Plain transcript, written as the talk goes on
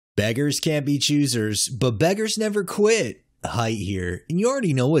Beggars can't be choosers, but beggars never quit. Height here, and you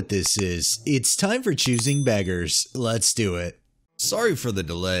already know what this is. It's time for choosing beggars. Let's do it. Sorry for the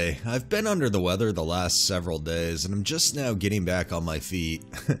delay. I've been under the weather the last several days, and I'm just now getting back on my feet.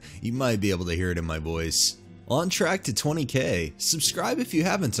 You might be able to hear it in my voice. On track to 20k. Subscribe if you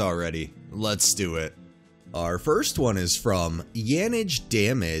haven't already. Let's do it. Our first one is from Yanage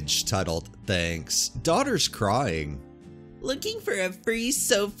Damage, titled, "Thanks. Daughter's crying." Looking for a free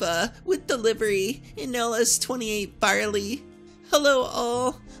sofa with delivery in LS28 Barley. Hello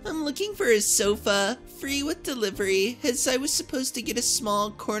all, I'm looking for a sofa, free with delivery, as I was supposed to get a small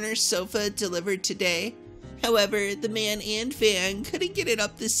corner sofa delivered today. However, the man and van couldn't get it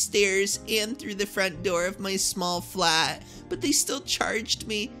up the stairs and through the front door of my small flat, but they still charged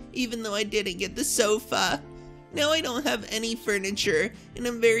me, even though I didn't get the sofa. Now I don't have any furniture, and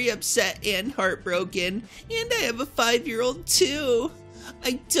I'm very upset and heartbroken, and I have a 5-year-old too.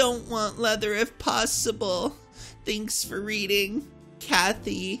 I don't want leather if possible. Thanks for reading,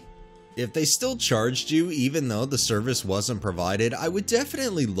 Kathy. If they still charged you even though the service wasn't provided, I would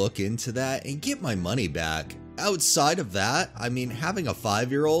definitely look into that and get my money back. Outside of that, I mean, having a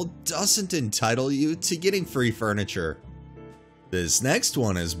 5-year-old doesn't entitle you to getting free furniture. This next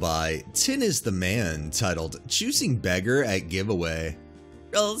one is by Tin is the Man, titled, "Choosing Beggar at Giveaway."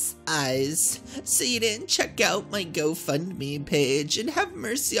 Rolls eyes. So you didn't check out my GoFundMe page and have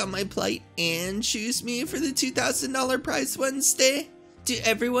mercy on my plight and choose me for the $2,000 prize Wednesday? Do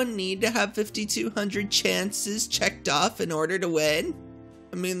everyone need to have 5,200 chances checked off in order to win?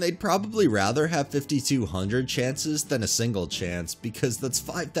 I mean, they'd probably rather have 5,200 chances than a single chance, because that's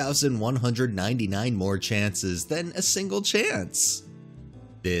 5,199 more chances than a single chance.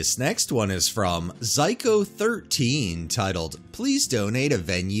 This next one is from Zyko13, titled, "Please donate a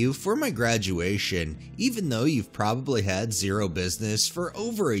venue for my graduation, even though you've probably had zero business for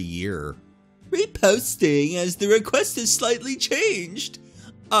over a year." Reposting as the request is slightly changed.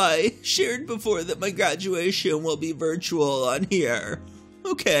 I shared before that my graduation will be virtual on here.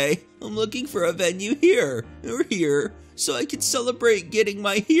 Okay, I'm looking for a venue here, or here, so I can celebrate getting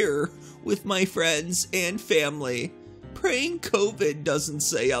my here with my friends and family. Praying COVID doesn't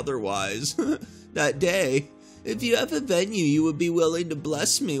say otherwise. That day, if you have a venue you would be willing to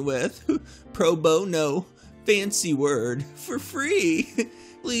bless me with, pro bono, fancy word, for free,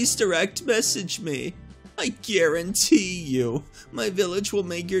 please direct message me. I guarantee you, my village will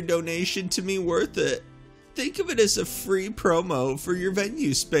make your donation to me worth it. Think of it as a free promo for your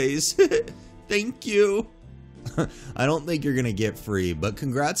venue space. Thank you. I don't think you're gonna get free, but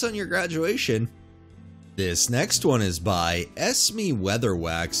congrats on your graduation. This next one is by Esme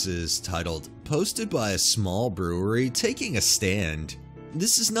Weatherwaxes, titled, "Posted by a small brewery taking a stand."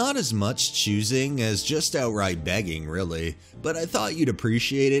 This is not as much choosing as just outright begging, really, but I thought you'd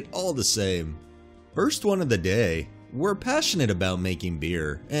appreciate it all the same. First one of the day. We're passionate about making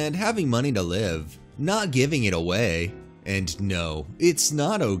beer and having money to live, not giving it away. And no, it's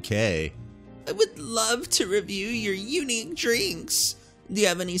not okay. I would love to review your unique drinks. Do you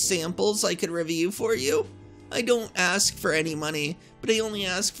have any samples I could review for you? I don't ask for any money, but I only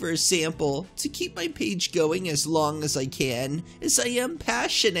ask for a sample to keep my page going as long as I can, as I am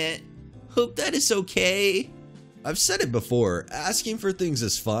passionate. Hope that is okay. I've said it before, asking for things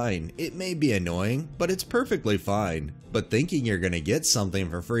is fine. It may be annoying, but it's perfectly fine. But thinking you're gonna get something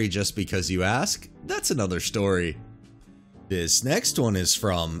for free just because you ask, that's another story. This next one is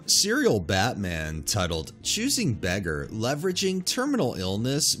from Serial Batman, titled, "Choosing Beggar, Leveraging Terminal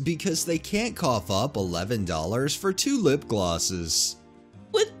Illness because they can't cough up $11 for 2 lip glosses."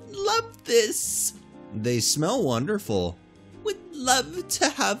 Would love this. They smell wonderful. Would love to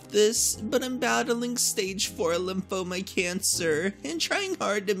have this, but I'm battling stage 4 lymphoma cancer and trying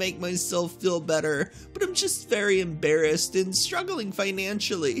hard to make myself feel better, but I'm just very embarrassed and struggling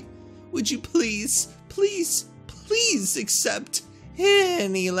financially. Would you please accept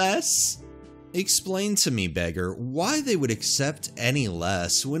any less? Explain to me, beggar, why they would accept any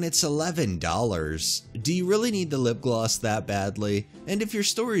less when it's $11. Do you really need the lip gloss that badly? And if your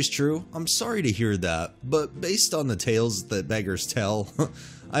story's true, I'm sorry to hear that, but based on the tales that beggars tell,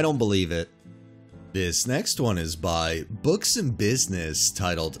 I don't believe it. This next one is by Books and Business,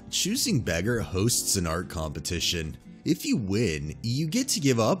 titled, "Choosing Beggar hosts an art competition. If you win, you get to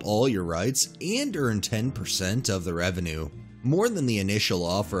give up all your rights and earn 10% of the revenue. More than the initial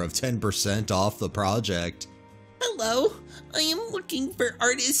offer of 10% off the project." Hello, I am looking for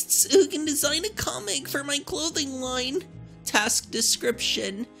artists who can design a comic for my clothing line. Task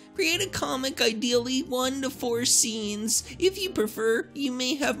description: create a comic, ideally 1 to 4 scenes. If you prefer, you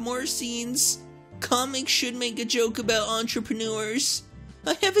may have more scenes. Comics should make a joke about entrepreneurs.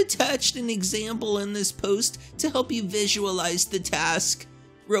 I have attached an example in this post to help you visualize the task.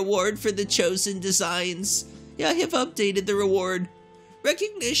 Reward for the chosen designs. Yeah, I have updated the reward.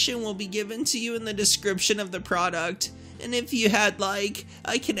 Recognition will be given to you in the description of the product, and if you had like,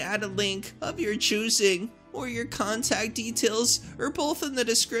 I can add a link of your choosing, or your contact details, or both in the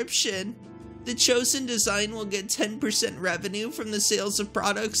description. The chosen design will get 10% revenue from the sales of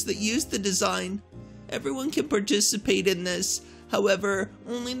products that use the design. Everyone can participate in this, however,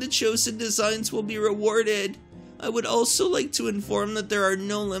 only the chosen designs will be rewarded. I would also like to inform that there are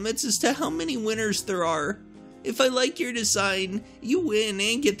no limits as to how many winners there are. If I like your design, you win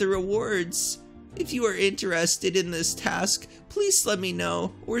and get the rewards. If you are interested in this task, please let me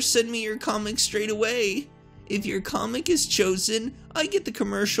know, or send me your comic straight away. If your comic is chosen, I get the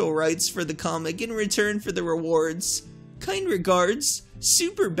commercial rights for the comic in return for the rewards. Kind regards,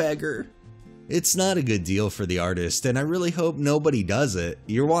 Super Beggar. It's not a good deal for the artist, and I really hope nobody does it.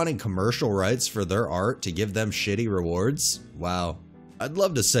 You're wanting commercial rights for their art to give them shitty rewards? Wow. I'd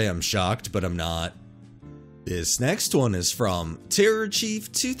love to say I'm shocked, but I'm not. This next one is from Terror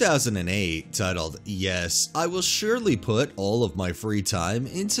Chief 2008, titled, "Yes, I will surely put all of my free time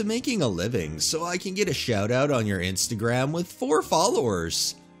into making a living so I can get a shout out on your Instagram with 4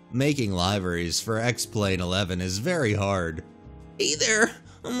 followers. Making libraries for X-Plane 11 is very hard." Hey there,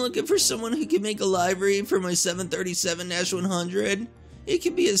 I'm looking for someone who can make a livery for my 737-100. It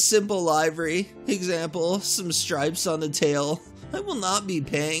can be a simple livery. Example, some stripes on the tail. I will not be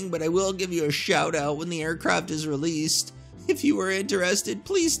paying, but I will give you a shout out when the aircraft is released. If you are interested,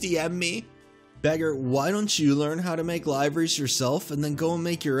 please DM me. Beggar, why don't you learn how to make libraries yourself and then go and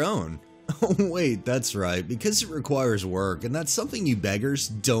make your own? Oh wait, that's right, because it requires work, and that's something you beggars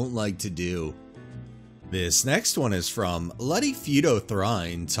don't like to do. This next one is from Letty Feudo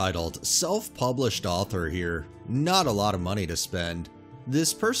Thrine, titled, "Self-published author here. Not a lot of money to spend.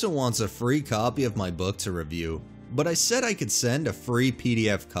 This person wants a free copy of my book to review, but I said I could send a free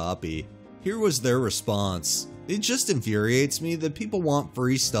PDF copy. Here was their response. It just infuriates me that people want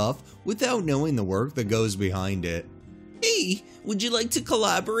free stuff without knowing the work that goes behind it. Hey, would you like to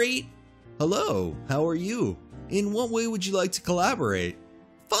collaborate? Hello, how are you? In what way would you like to collaborate?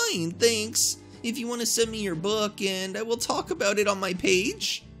 Fine, thanks. If you want to send me your book, and I will talk about it on my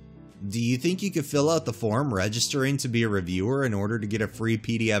page. Do you think you could fill out the form registering to be a reviewer in order to get a free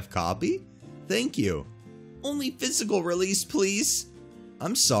PDF copy? Thank you. Only physical release, please.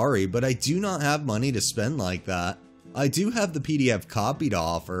 I'm sorry, but I do not have money to spend like that. I do have the PDF copy to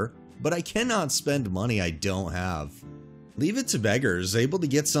offer, but I cannot spend money I don't have. Leave it to beggars, able to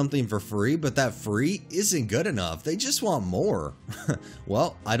get something for free, but that free isn't good enough. They just want more.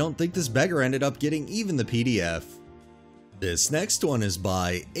 Well, I don't think this beggar ended up getting even the PDF. This next one is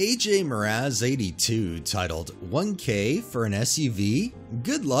by AJ Mraz82, titled 1K for an SUV?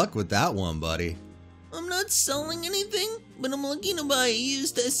 Good luck with that one, buddy. I'm not selling anything, but I'm looking to buy a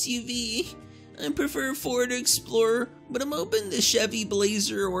used SUV. I prefer Ford Explorer, but I'm open to Chevy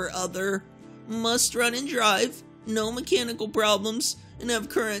Blazer or other. Must run and drive, no mechanical problems, and have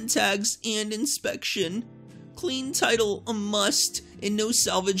current tags and inspection. Clean title a must, and no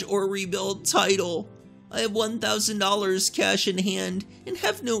salvage or rebuild title. I have $1,000 cash in hand and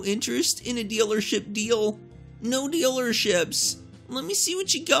have no interest in a dealership deal. No dealerships. Let me see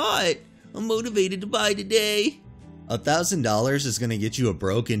what you got. I'm motivated to buy today. $1,000 is going to get you a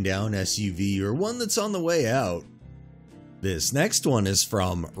broken down SUV or one that's on the way out. This next one is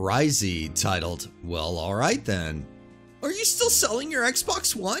from Risey, titled, well, alright then. Are you still selling your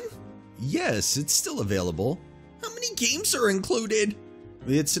Xbox One? Yes, it's still available. How many games are included?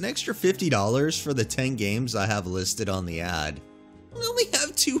 It's an extra $50 for the 10 games I have listed on the ad. I only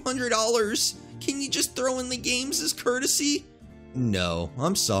have $200. Can you just throw in the games as courtesy? No,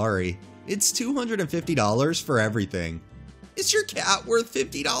 I'm sorry. It's $250 for everything. Is your cat worth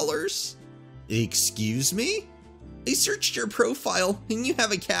 $50? Excuse me? I searched your profile and you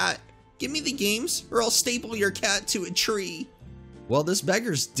have a cat. Give me the games or I'll staple your cat to a tree. Well, this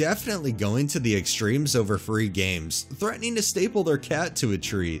beggar's definitely going to the extremes over free games, threatening to staple their cat to a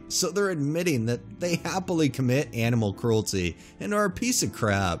tree, so they're admitting that they happily commit animal cruelty and are a piece of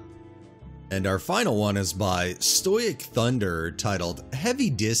crap. And our final one is by Stoic Thunder, titled, Heavy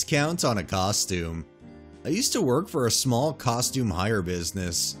Discount on a Costume. I used to work for a small costume hire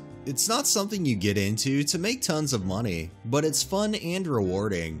business. It's not something you get into to make tons of money, but it's fun and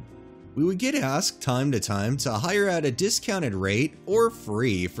rewarding. We would get asked time to time to hire at a discounted rate or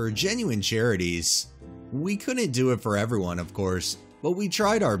free for genuine charities. We couldn't do it for everyone, of course, but we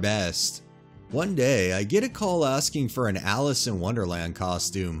tried our best. One day, I get a call asking for an Alice in Wonderland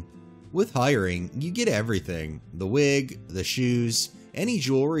costume. With hiring, you get everything: the wig, the shoes, any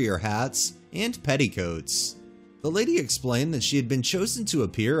jewelry or hats, and petticoats. The lady explained that she had been chosen to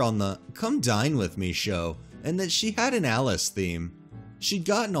appear on the Come Dine With Me show, and that she had an Alice theme. She'd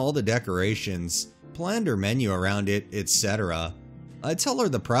gotten all the decorations, planned her menu around it, etc. I tell her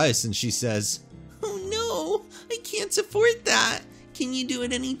the price and she says, "Oh no, I can't afford that. Can you do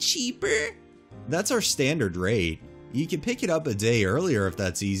it any cheaper?" "That's our standard rate. You can pick it up a day earlier if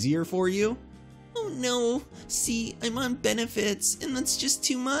that's easier for you." "Oh no, see, I'm on benefits and that's just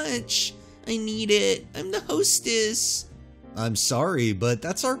too much. I need it. I'm the hostess." "I'm sorry, but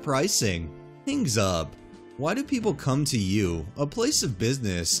that's our pricing. Hang's up. Why do people come to you, a place of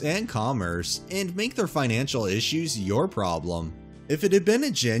business and commerce, and make their financial issues your problem?" If it had been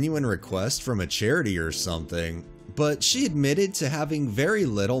a genuine request from a charity or something, but she admitted to having very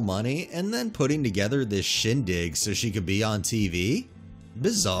little money and then putting together this shindig so she could be on TV?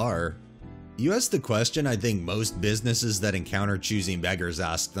 Bizarre. You asked the question I think most businesses that encounter choosing beggars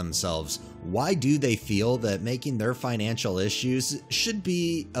ask themselves: why do they feel that making their financial issues should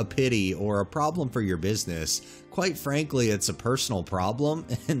be a pity or a problem for your business? Quite frankly, it's a personal problem,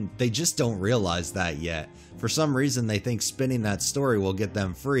 and they just don't realize that yet. For some reason, they think spinning that story will get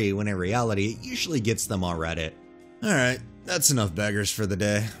them free, when in reality, it usually gets them on Reddit. Alright, that's enough beggars for the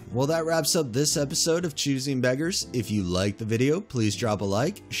day. Well, that wraps up this episode of Choosing Beggars. If you liked the video, please drop a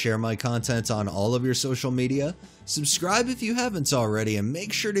like, share my content on all of your social media, subscribe if you haven't already, and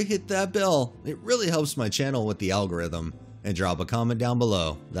make sure to hit that bell. It really helps my channel with the algorithm. And drop a comment down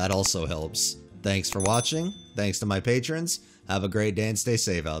below. That also helps. Thanks for watching. Thanks to my patrons. Have a great day and stay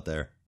safe out there.